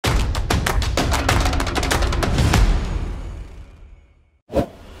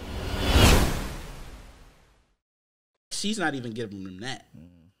she's not even giving them that.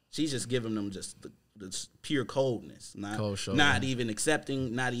 She's just giving them just the pure coldness, not even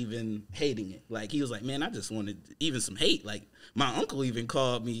accepting, not even hating it. Like, he was like, man, I just wanted even some hate. Like, my uncle even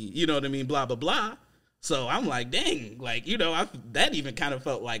called me, you know what I mean, blah, blah, blah. So I'm like, dang, like, you know, that even kind of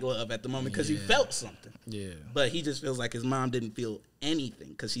felt like love at the moment because he felt something. Yeah. But he just feels like his mom didn't feel anything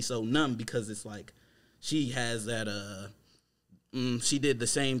because she's so numb, because it's like she has that, she did the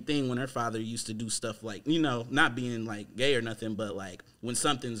same thing when her father used to do stuff like, you know, not being like gay or nothing, but like when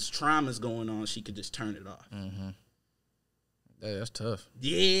something's trauma's going on, she could just turn it off. Mm-hmm. Yeah, that's tough.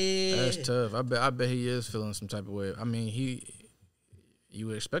 Yeah. That's tough. I bet he is feeling some type of way. I mean, you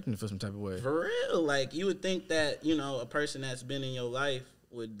would expect him to feel some type of way. For real. Like, you would think that, you know, a person that's been in your life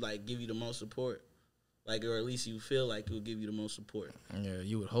would, like, give you the most support. Like, or at least you feel like it would give you the most support. Yeah,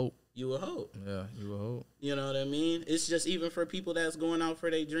 you would hope. You would hope. Yeah, you would hope. You know what I mean? It's just even for people that's going out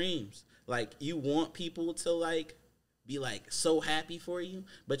for their dreams. Like, you want people to, like, be, like, so happy for you,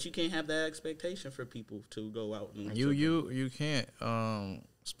 but you can't have that expectation for people to go out and you can't.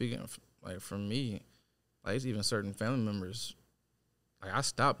 Speaking of, like, for me, like, it's even certain family members. Like, I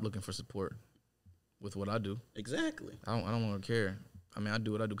stopped looking for support with what I do. Exactly. I don't want to care. I mean, I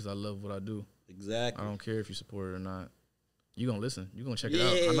do what I do because I love what I do. Exactly. I don't care if you support it or not. You gonna listen. You gonna check it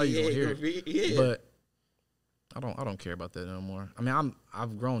out. I know you gonna hear it. Yeah. But I don't care about that no more. I mean,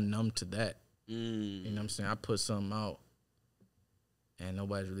 I've grown numb to that. You know what I'm saying? I put something out and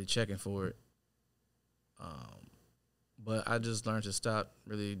nobody's really checking for it. But I just learned to stop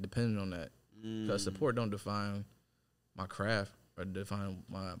really depending on that. Because support don't define my craft or define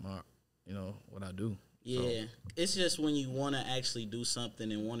my you know, what I do. Yeah. So, it's just when you want to actually do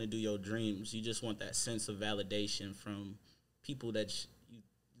something and want to do your dreams, you just want that sense of validation from people that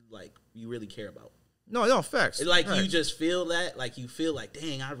you really care about. No, facts. It's like you just feel that, like you feel like,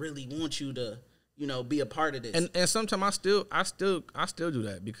 dang, I really want you to, you know, be a part of this. And sometimes I still do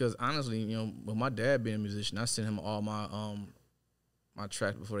that because honestly, you know, with my dad being a musician, I sent him all my my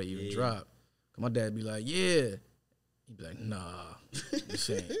tracks before they even drop. Cause my dad be like, yeah. He'd be like, nah, this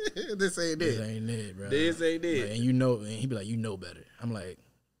ain't it. This ain't it, bro. This ain't it. Like, and you know, and he'd be like, you know better. I'm like,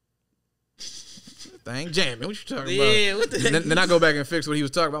 thing jamming. What you talking about? Yeah, what the heck? Then I go back and fix what he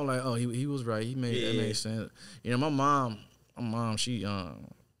was talking about. I'm like, oh, he was right. That made sense. You know, my mom, she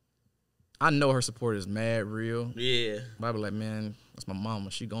I know her support is mad real. Yeah. But I be like, man, that's my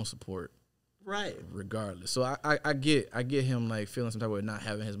mama. She gonna support. Right. Regardless. So I get him like feeling some type of way not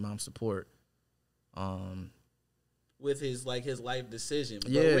having his mom's support. With his life decision.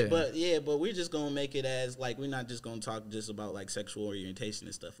 Yeah. But we're just gonna make it as like, we're not just gonna talk just about like sexual orientation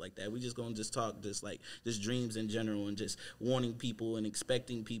and stuff like that. We're just gonna just talk just dreams in general and just wanting people and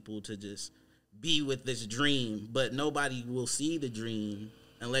expecting people to just be with this dream, but nobody will see the dream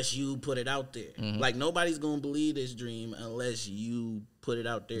unless you put it out there. Mm-hmm. Like, nobody's gonna believe this dream unless you put it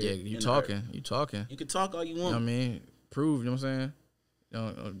out there. Yeah, you talking. You can talk all you want. You know what I mean? Prove, you know what I'm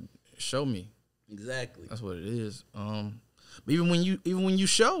saying? Show me. Exactly. That's what it is. But even when you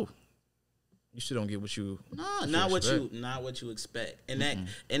show, you still don't get what you not what you expect. And that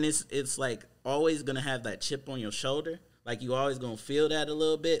and it's like always gonna have that chip on your shoulder. Like, you always gonna feel that a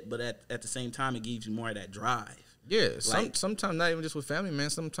little bit, but at the same time it gives you more of that drive. Yeah. Like, sometimes not even just with family, man.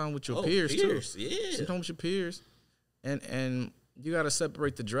 Sometimes with your peers too. Yeah. Sometimes with your peers. And you gotta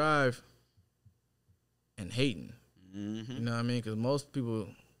separate the drive and hating. Mm-hmm. You know what I mean? Because most people,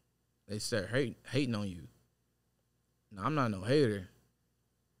 they start hating on you. Now, I'm not no hater.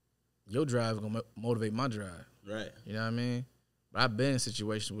 Your drive is going to motivate my drive. Right. You know what I mean? But I've been in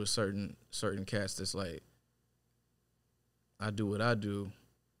situations with certain cats that's like, I do what I do,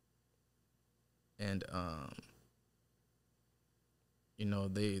 and, you know,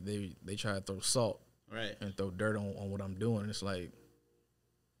 they try to throw salt. Right. And throw dirt on what I'm doing. It's like,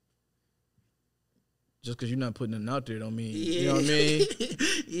 just because you're not putting it out there don't mean, you know what I mean?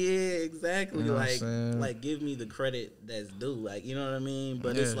 Yeah, exactly. You know like give me the credit that's due. Like, you know what I mean?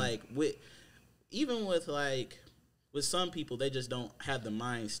 But it's like with some people, they just don't have the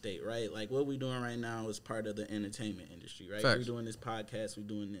mind state, right? Like, what we're doing right now is part of the entertainment industry, right? Facts. We're doing this podcast, we're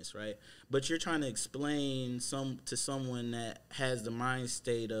doing this, right? But you're trying to explain to someone that has the mind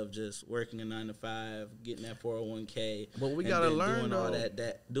state of just working a 9 to 5, getting that 401k, but we gotta learn doing all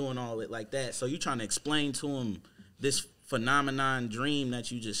that, doing all it like that. So you're trying to explain to them this phenomenon dream that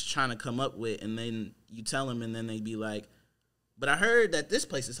you just trying to come up with, and then you tell them, and then they be like, but I heard that this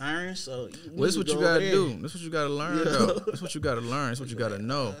place is hiring, so this is what you gotta do. This is what you gotta learn, though. This is what you gotta learn. This is what you gotta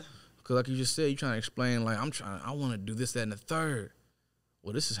know. Because like you just said, you're trying to explain, like, I want to do this, that, and the third.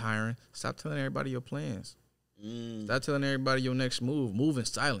 Well, this is hiring. Stop telling everybody your plans. Stop telling everybody your next move. Move in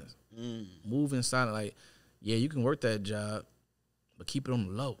silence. Move in silence. Like, yeah, you can work that job, but keep it on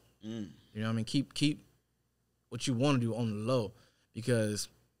the low. You know what I mean? Keep what you want to do on the low, because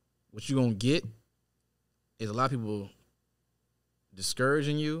what you're going to get is a lot of people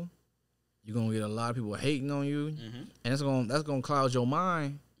discouraging you. You're going to get a lot of people hating on you. And that's going to cloud your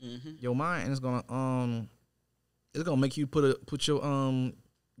mind. Your mind, and it's going to make you put your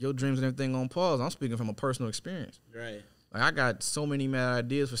dreams and everything on pause. I'm speaking from a personal experience. Right. Like, I got so many mad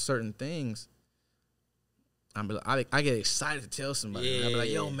ideas for certain things. I get excited to tell somebody. Yeah. I be like,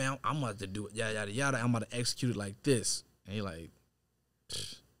 yo, man, I'm about to do it. Yada, yada, yada. I'm about to execute it like this. And you're like,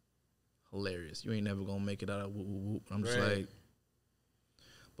 hilarious. You ain't never going to make it out of whoop, whoop, whoop. I'm just like,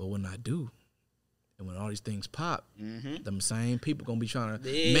 but when I do, and when all these things pop, them same people going to be trying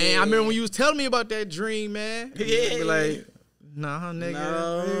to, man, I remember when you was telling me about that dream, man. Yeah. Be like, nah,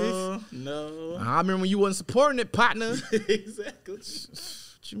 nigga. No. I remember when you wasn't supporting it, partner. Exactly.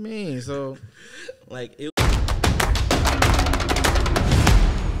 What you mean? So, like, it